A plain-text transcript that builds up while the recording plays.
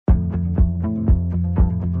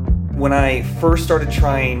When I first started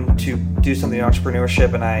trying to do something in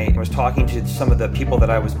entrepreneurship and I was talking to some of the people that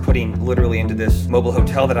I was putting literally into this mobile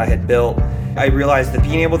hotel that I had built, I realized that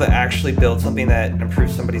being able to actually build something that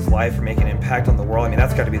improves somebody's life or make an impact on the world, I mean,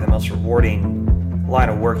 that's got to be the most rewarding line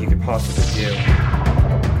of work you could possibly do.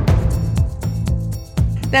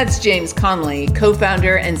 That's James Conley,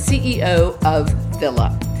 co-founder and CEO of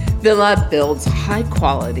Villa. Villa builds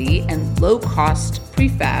high-quality and low-cost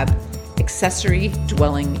prefab accessory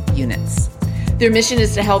dwelling units. Their mission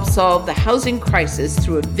is to help solve the housing crisis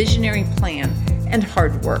through a visionary plan and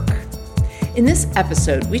hard work. In this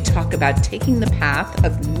episode, we talk about taking the path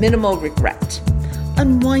of minimal regret,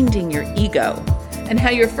 unwinding your ego, and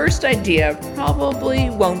how your first idea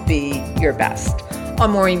probably won't be your best.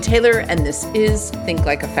 I'm Maureen Taylor, and this is Think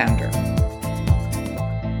Like a Founder.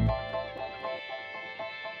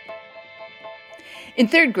 In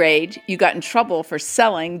third grade, you got in trouble for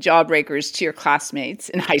selling Jawbreakers to your classmates.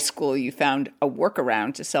 In high school, you found a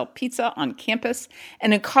workaround to sell pizza on campus.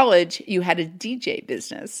 And in college, you had a DJ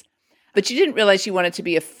business. But you didn't realize you wanted to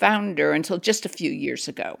be a founder until just a few years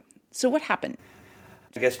ago. So what happened?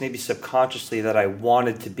 I guess maybe subconsciously that I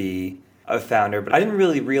wanted to be a founder, but I didn't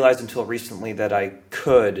really realize until recently that I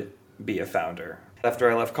could be a founder. After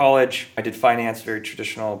I left college, I did finance, very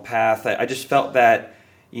traditional path. I just felt that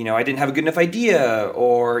I didn't have a good enough idea,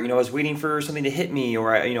 or, I was waiting for something to hit me,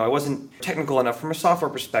 or, I wasn't technical enough from a software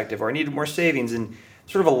perspective, or I needed more savings, and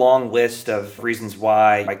sort of a long list of reasons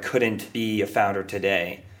why I couldn't be a founder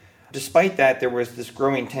today. Despite that, there was this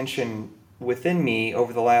growing tension within me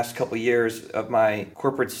over the last couple of years of my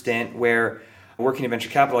corporate stint where working in venture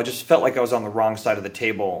capital, I just felt like I was on the wrong side of the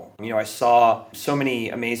table. I saw so many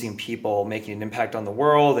amazing people making an impact on the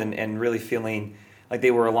world and really feeling like they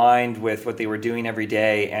were aligned with what they were doing every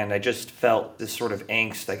day. And I just felt this sort of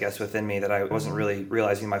angst, I guess, within me that I wasn't really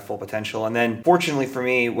realizing my full potential. And then fortunately for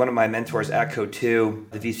me, one of my mentors at Coatue,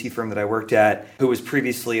 the VC firm that I worked at, who was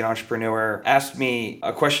previously an entrepreneur, asked me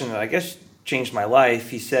a question that I guess changed my life.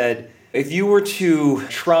 He said, if you were to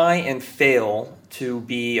try and fail to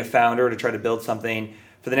be a founder, to try to build something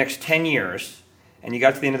for the next 10 years, and you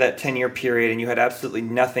got to the end of that 10-year period and you had absolutely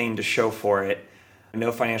nothing to show for it, no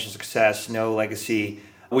financial success, no legacy,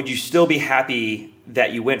 would you still be happy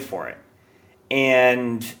that you went for it?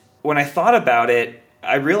 And when I thought about it,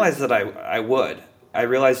 I realized that I would. I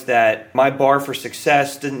realized that my bar for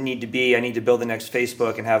success didn't need to be, I need to build the next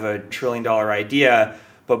Facebook and have $1 trillion idea,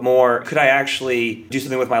 but more, could I actually do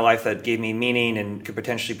something with my life that gave me meaning and could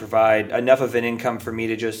potentially provide enough of an income for me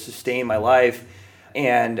to just sustain my life?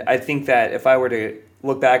 And I think that if I were to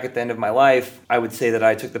look back at the end of my life, I would say that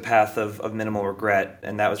I took the path of minimal regret,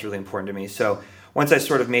 and that was really important to me. So once I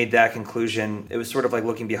sort of made that conclusion, it was sort of like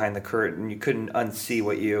looking behind the curtain. You couldn't unsee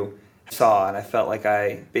what you saw, and I felt like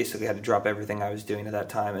I basically had to drop everything I was doing at that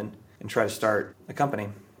time and try to start a company.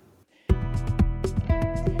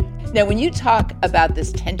 Now, when you talk about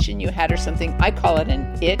this tension you had or something, I call it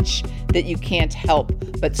an itch that you can't help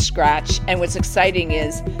but scratch. And what's exciting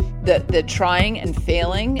is the trying and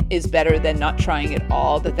failing is better than not trying at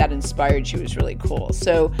all. That inspired you is really cool.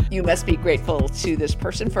 So you must be grateful to this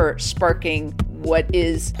person for sparking what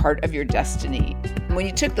is part of your destiny. When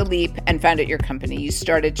you took the leap and founded your company, you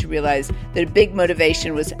started to realize that a big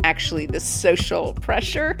motivation was actually the social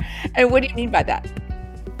pressure. And what do you mean by that?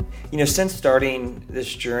 Since starting this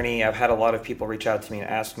journey, I've had a lot of people reach out to me and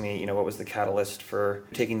ask me, what was the catalyst for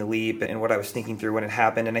taking the leap and what I was thinking through when it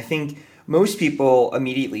happened. And I think most people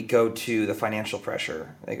immediately go to the financial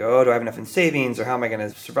pressure. They go, oh, do I have enough in savings? Or how am I going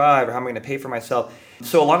to survive? Or how am I going to pay for myself?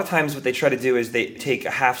 So a lot of times what they try to do is they take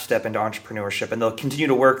a half step into entrepreneurship and they'll continue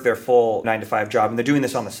to work their full 9-to-5 job. And they're doing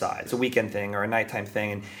this on the side. It's a weekend thing or a nighttime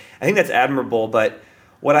thing. And I think that's admirable, but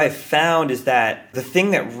what I've found is that the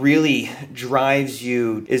thing that really drives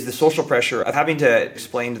you is the social pressure of having to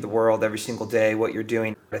explain to the world every single day what you're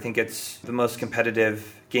doing. I think it's the most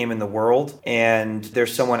competitive game in the world, and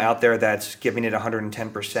there's someone out there that's giving it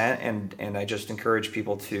 110%, and I just encourage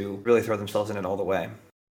people to really throw themselves in it all the way.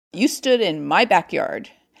 You stood in my backyard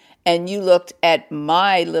and you looked at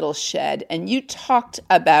my little shed and you talked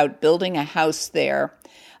about building a house there,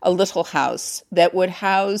 a little house that would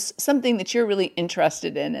house something that you're really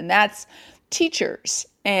interested in, and that's teachers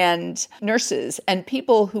and nurses and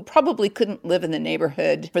people who probably couldn't live in the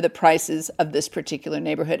neighborhood for the prices of this particular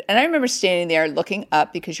neighborhood. And I remember standing there looking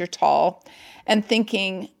up because you're tall and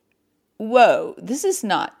thinking, whoa, this is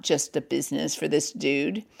not just a business for this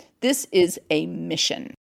dude. This is a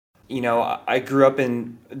mission. I grew up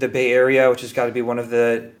in the Bay Area, which has got to be one of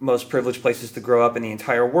the most privileged places to grow up in the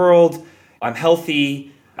entire world. I'm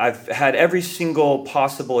healthy. I've had every single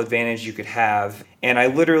possible advantage you could have. And I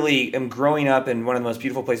literally am growing up in one of the most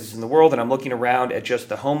beautiful places in the world, and I'm looking around at just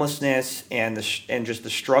the homelessness and just the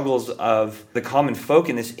struggles of the common folk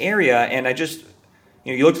in this area. And I just,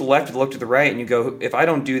 you look to the left, you look to the right, and you go, if I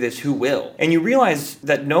don't do this, who will? And you realize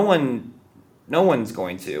that no one's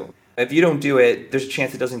going to. If you don't do it, there's a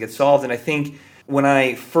chance it doesn't get solved. And I think when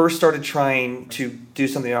I first started trying to do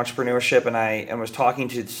something in entrepreneurship and I was talking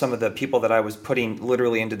to some of the people that I was putting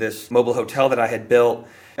literally into this mobile hotel that I had built,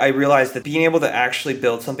 I realized that being able to actually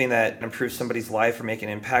build something that improves somebody's life or make an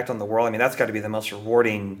impact on the world, I mean, that's got to be the most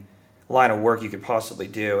rewarding line of work you could possibly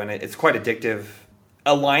do. And it's quite addictive.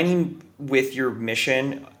 Aligning with your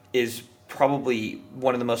mission is probably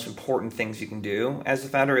one of the most important things you can do as a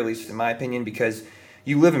founder, at least in my opinion, because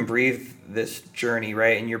you live and breathe this journey,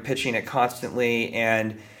 right? And you're pitching it constantly,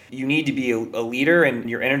 and you need to be a leader, and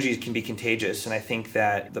your energy can be contagious. And I think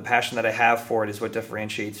that the passion that I have for it is what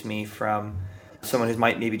differentiates me from someone who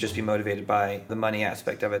might maybe just be motivated by the money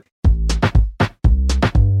aspect of it.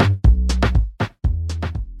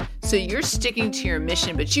 So you're sticking to your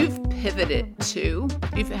mission, but you've pivoted too.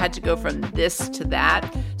 You've had to go from this to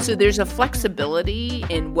that. So there's a flexibility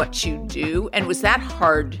in what you do. And was that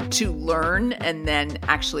hard to learn and then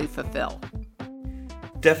actually fulfill?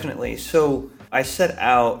 Definitely. So I set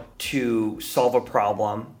out to solve a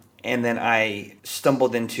problem, and then I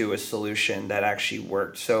stumbled into a solution that actually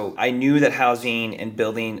worked. So I knew that housing and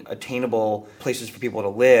building attainable places for people to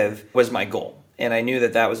live was my goal. And I knew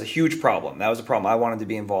that that was a huge problem. That was a problem I wanted to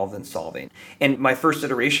be involved in solving. And my first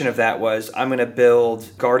iteration of that was, I'm going to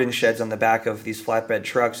build garden sheds on the back of these flatbed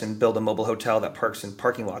trucks and build a mobile hotel that parks in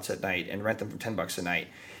parking lots at night and rent them for $10 a night.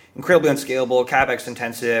 Incredibly unscalable, CapEx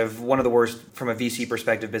intensive, one of the worst from a VC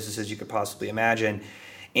perspective businesses you could possibly imagine.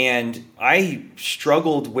 And I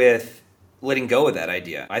struggled with letting go of that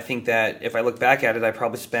idea. I think that if I look back at it, I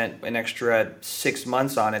probably spent an extra 6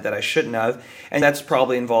 months on it that I shouldn't have. And that's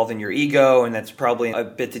probably involved in your ego, and that's probably a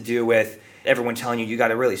bit to do with everyone telling you got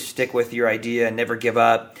to really stick with your idea and never give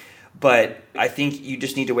up. But I think you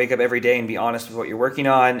just need to wake up every day and be honest with what you're working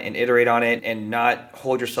on and iterate on it and not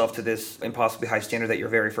hold yourself to this impossibly high standard that your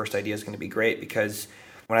very first idea is going to be great. Because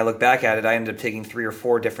when I look back at it, I ended up taking 3 or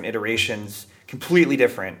 4 different iterations, completely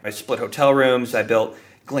different. I split hotel rooms, I built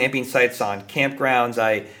glamping sites on campgrounds.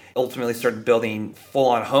 I ultimately started building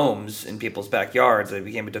full-on homes in people's backyards. I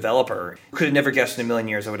became a developer. Could have never guessed in a million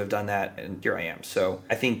years I would have done that, and here I am. So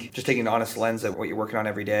I think just taking an honest lens at what you're working on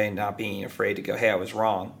every day and not being afraid to go, hey, I was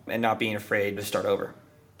wrong, and not being afraid to start over.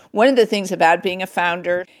 One of the things about being a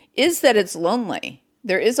founder is that it's lonely.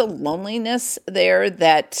 There is a loneliness there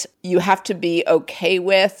that you have to be okay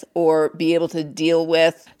with or be able to deal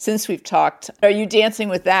with. Since we've talked, are you dancing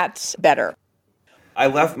with that better? I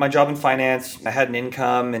left my job in finance. I had an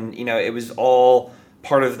income, and it was all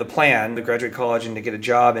part of the plan to graduate college and to get a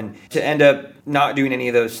job, and to end up not doing any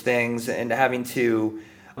of those things and having to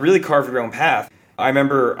really carve your own path. I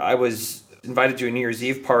remember I was invited to a New Year's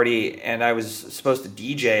Eve party, and I was supposed to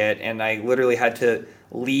DJ it, and I literally had to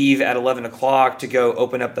leave at 11 o'clock to go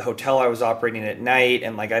open up the hotel I was operating at night,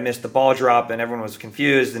 and I missed the ball drop, and everyone was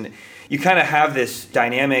confused. And you kind of have this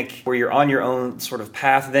dynamic where you're on your own sort of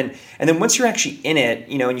path. And then once you're actually in it,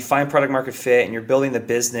 and you find product market fit and you're building the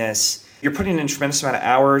business, you're putting in a tremendous amount of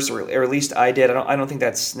hours, or at least I did. I don't think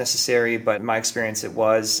that's necessary, but in my experience it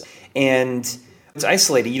was. And it's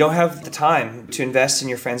isolating. You don't have the time to invest in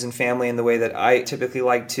your friends and family in the way that I typically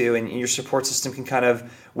like to, and your support system can kind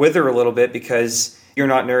of wither a little bit because you're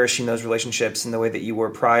not nourishing those relationships in the way that you were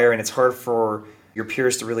prior, and it's hard for your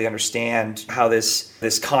peers to really understand how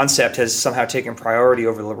this concept has somehow taken priority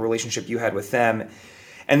over the relationship you had with them.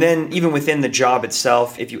 And then even within the job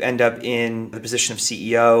itself, if you end up in the position of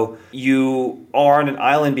CEO, you are on an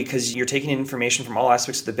island because you're taking in information from all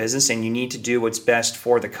aspects of the business, and you need to do what's best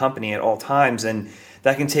for the company at all times. And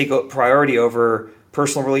that can take priority over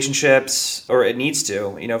personal relationships, or it needs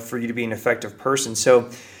to, for you to be an effective person. So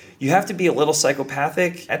you have to be a little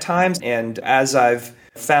psychopathic at times. And as I've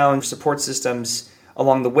found support systems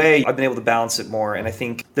along the way, I've been able to balance it more. And I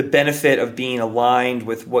think the benefit of being aligned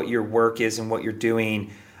with what your work is and what you're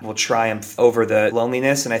doing will triumph over the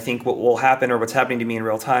loneliness. And I think what will happen, or what's happening to me in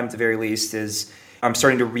real time at the very least, is I'm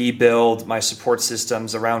starting to rebuild my support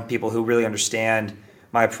systems around people who really understand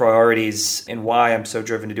my priorities and why I'm so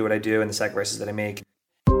driven to do what I do and the sacrifices that I make.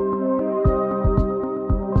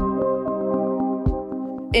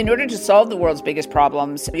 In order to solve the world's biggest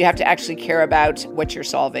problems, you have to actually care about what you're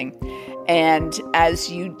solving. And as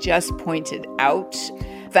you just pointed out,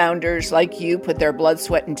 founders like you put their blood,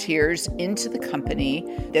 sweat, and tears into the company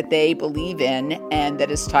that they believe in and that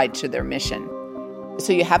is tied to their mission.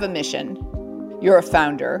 So you have a mission. you're a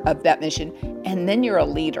founder of that mission, and then you're a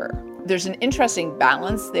leader. There's an interesting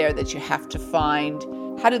balance there that you have to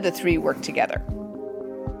find. How do the three work together?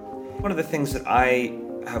 One of the things that I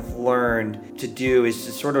have learned to do is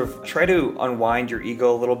to sort of try to unwind your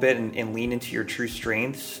ego a little bit and lean into your true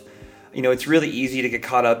strengths. You know, it's really easy to get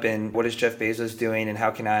caught up in what is Jeff Bezos doing and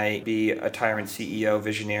how can I be a tyrant CEO,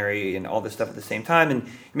 visionary, and all this stuff at the same time. And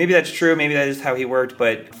maybe that's true, maybe that is how he worked,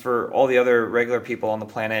 but for all the other regular people on the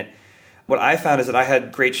planet, what I found is that I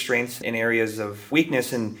had great strengths in areas of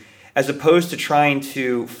weakness, and as opposed to trying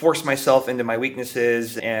to force myself into my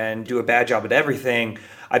weaknesses and do a bad job at everything,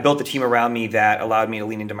 I built a team around me that allowed me to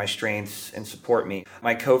lean into my strengths and support me.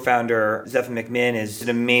 My co-founder, Zephyr McMinn, is an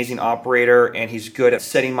amazing operator, and he's good at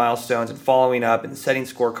setting milestones and following up and setting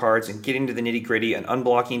scorecards and getting to the nitty-gritty and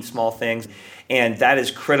unblocking small things. And that is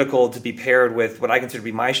critical to be paired with what I consider to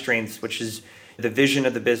be my strengths, which is the vision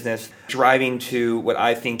of the business, driving to what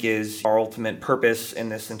I think is our ultimate purpose in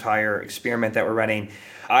this entire experiment that we're running.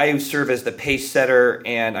 I serve as the pace setter,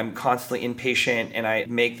 and I'm constantly impatient, and I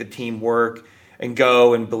make the team work and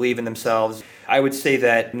go and believe in themselves. I would say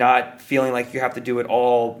that not feeling like you have to do it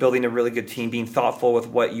all, building a really good team, being thoughtful with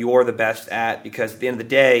what you're the best at, because at the end of the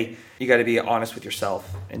day, you got to be honest with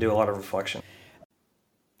yourself and do a lot of reflection.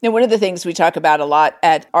 Now, one of the things we talk about a lot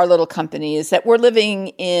at our little company is that we're living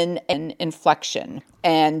in an inflection.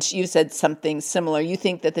 And you said something similar. You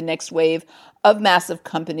think that the next wave of massive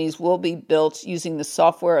companies will be built using the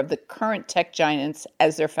software of the current tech giants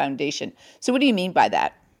as their foundation. So what do you mean by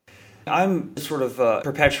that? I'm sort of a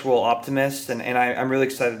perpetual optimist, and I'm really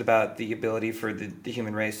excited about the ability for the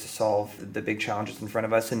human race to solve the big challenges in front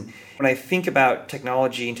of us. And when I think about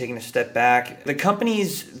technology and taking a step back, the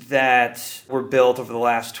companies that were built over the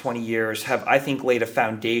last 20 years have, I think, laid a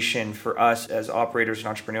foundation for us as operators and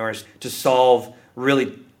entrepreneurs to solve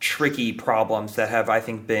really tricky problems that have, I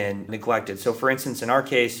think, been neglected. So for instance, in our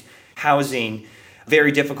case, housing.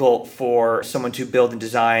 Very difficult for someone to build and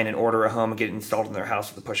design and order a home and get it installed in their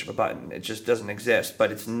house with the push of a button. It just doesn't exist,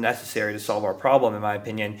 but it's necessary to solve our problem, in my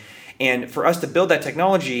opinion. And for us to build that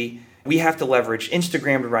technology, we have to leverage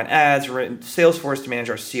Instagram to run ads, Salesforce to manage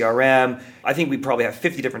our CRM. I think we probably have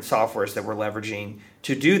 50 different softwares that we're leveraging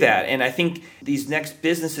to do that. And I think these next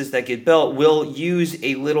businesses that get built will use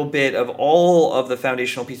a little bit of all of the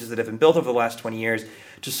foundational pieces that have been built over the last 20 years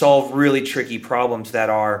to solve really tricky problems that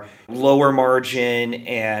are lower margin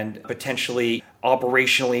and potentially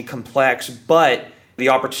operationally complex, but the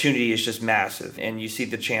opportunity is just massive. And you see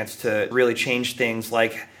the chance to really change things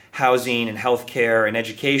like housing and healthcare and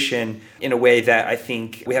education in a way that I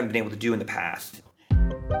think we haven't been able to do in the past.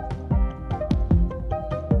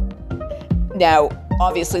 Now,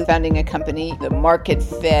 obviously, founding a company, the market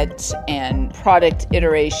fit and product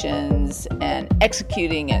iterations and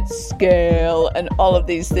executing at scale and all of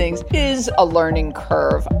these things is a learning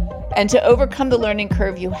curve. And to overcome the learning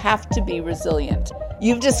curve, you have to be resilient.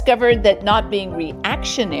 You've discovered that not being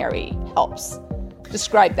reactionary helps.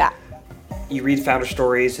 Describe that. You read founder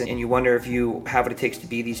stories and you wonder if you have what it takes to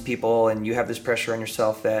be these people, and you have this pressure on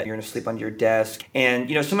yourself that you're going to sleep under your desk. And,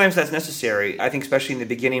 sometimes that's necessary. I think especially in the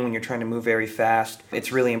beginning when you're trying to move very fast,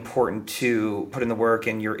 it's really important to put in the work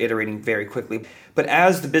and you're iterating very quickly. But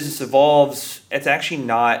as the business evolves, it's actually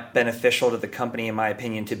not beneficial to the company, in my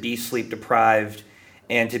opinion, to be sleep deprived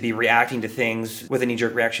and to be reacting to things with a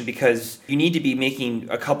knee-jerk reaction, because you need to be making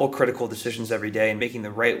a couple critical decisions every day and making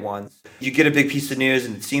the right ones. You get a big piece of news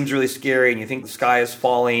and it seems really scary and you think the sky is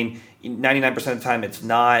falling. 99% of the time it's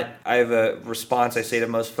not. I have a response I say to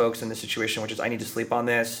most folks in this situation, which is I need to sleep on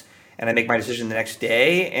this, and I make my decision the next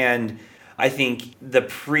day. And I think the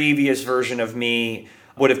previous version of me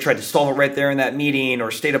would have tried to solve it right there in that meeting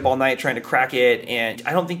or stayed up all night trying to crack it. And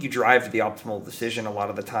I don't think you drive to the optimal decision a lot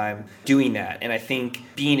of the time doing that. And I think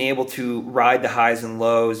being able to ride the highs and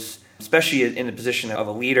lows, especially in the position of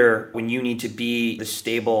a leader, when you need to be the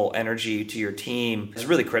stable energy to your team, is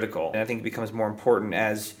really critical. And I think it becomes more important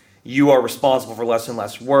as you are responsible for less and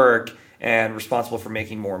less work and responsible for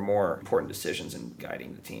making more and more important decisions and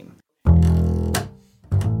guiding the team.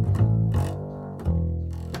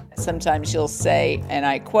 Sometimes you'll say, and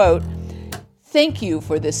I quote, "Thank you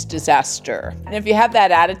for this disaster." And if you have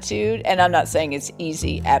that attitude, and I'm not saying it's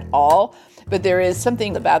easy at all, but there is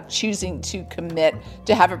something about choosing to commit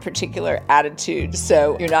to have a particular attitude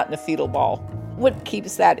so you're not in a fetal ball. What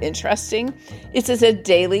keeps that interesting is it's a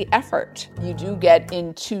daily effort. You do get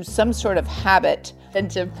into some sort of habit,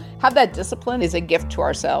 and to have that discipline is a gift to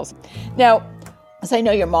ourselves. Now, as I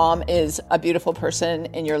know your mom is a beautiful person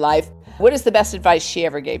in your life, what is the best advice she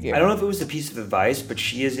ever gave you? I don't know if it was a piece of advice, but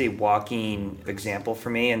she is a walking example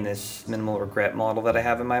for me in this minimal regret model that I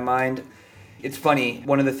have in my mind. It's funny,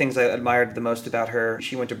 one of the things I admired the most about her,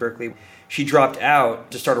 she went to Berkeley. She dropped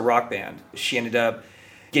out to start a rock band. She ended up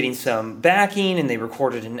getting some backing, and they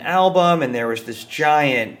recorded an album, and there was this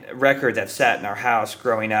giant record that sat in our house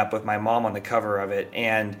growing up with my mom on the cover of it.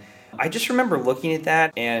 And I just remember looking at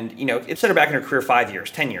that, and, it set her back in her career 5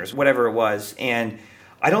 years, 10 years, whatever it was. And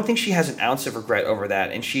I don't think she has an ounce of regret over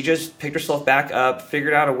that. And she just picked herself back up,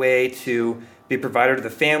 figured out a way to be a provider to the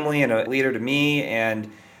family and a leader to me, and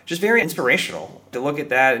just very inspirational to look at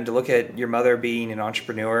that and to look at your mother being an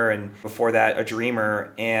entrepreneur and before that a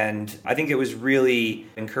dreamer. And I think it was really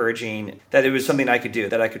encouraging that it was something I could do,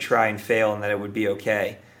 that I could try and fail and that it would be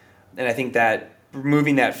okay. And I think that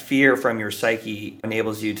removing that fear from your psyche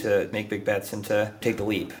enables you to make big bets and to take the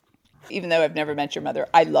leap. Even though I've never met your mother,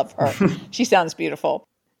 I love her. She sounds beautiful.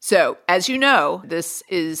 So, as you know, this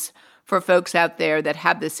is for folks out there that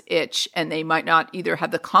have this itch and they might not either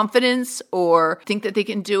have the confidence or think that they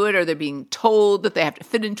can do it, or they're being told that they have to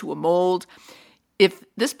fit into a mold. If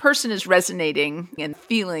this person is resonating and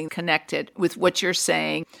feeling connected with what you're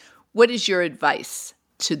saying, what is your advice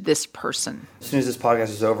to this person? As soon as this podcast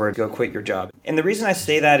is over, go quit your job. And the reason I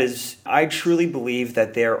say that is I truly believe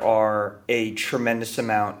that there are a tremendous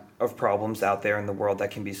amount of problems out there in the world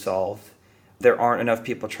that can be solved. There aren't enough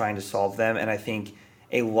people trying to solve them, and I think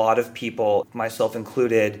a lot of people, myself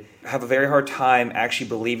included, have a very hard time actually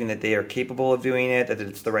believing that they are capable of doing it, that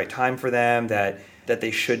it's the right time for them, that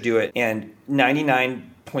they should do it. And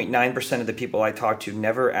 99.9% of the people I talk to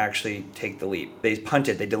never actually take the leap. They punt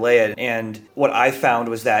it, they delay it. And what I found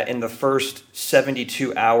was that in the first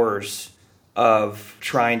 72 hours of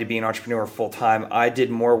trying to be an entrepreneur full time, I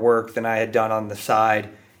did more work than I had done on the side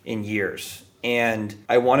in years. And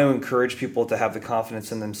I want to encourage people to have the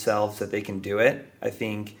confidence in themselves that they can do it. I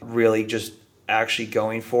think really just actually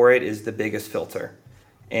going for it is the biggest filter.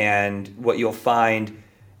 And what you'll find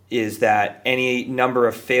is that any number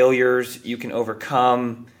of failures you can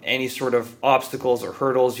overcome, any sort of obstacles or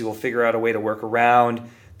hurdles you will figure out a way to work around.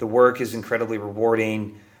 The work is incredibly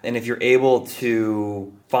rewarding. And if you're able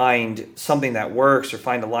to find something that works or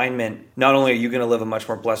find alignment, not only are you going to live a much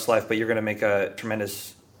more blessed life, but you're going to make a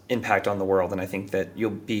tremendous impact on the world. And I think that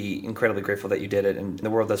you'll be incredibly grateful that you did it, and the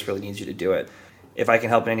world desperately needs you to do it. If I can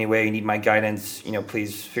help in any way, you need my guidance,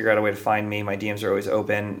 please figure out a way to find me. My DMs are always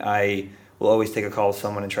open. I will always take a call with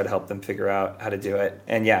someone and try to help them figure out how to do it.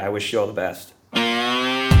 And I wish you all the best.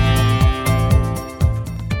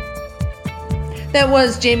 That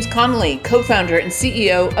was James Connolly, co-founder and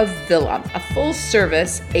CEO of Villa, a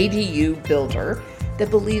full-service ADU builder that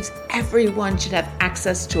believes everyone should have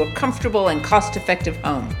access to a comfortable and cost-effective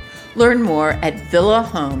home. Learn more at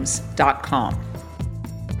villahomes.com.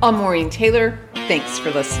 I'm Maureen Taylor. Thanks for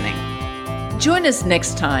listening. Join us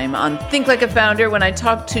next time on Think Like a Founder when I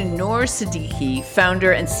talk to Noor Siddiqui,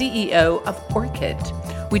 founder and CEO of Orchid.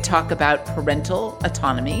 We talk about parental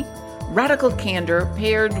autonomy, radical candor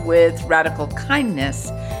paired with radical kindness,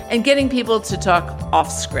 and getting people to talk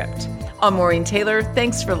off script. I'm Maureen Taylor.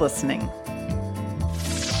 Thanks for listening.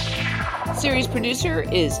 Series producer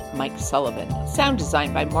is Mike Sullivan. Sound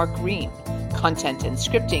design by Mark Green. Content and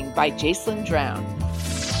scripting by Jacelyn Drown.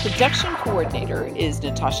 Production coordinator is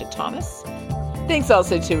Natasha Thomas. Thanks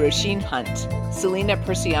also to Roisin Hunt, Selena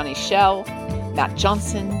Persiani-Shell, Matt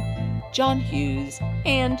Johnson, John Hughes,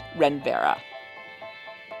 and Ren Vera.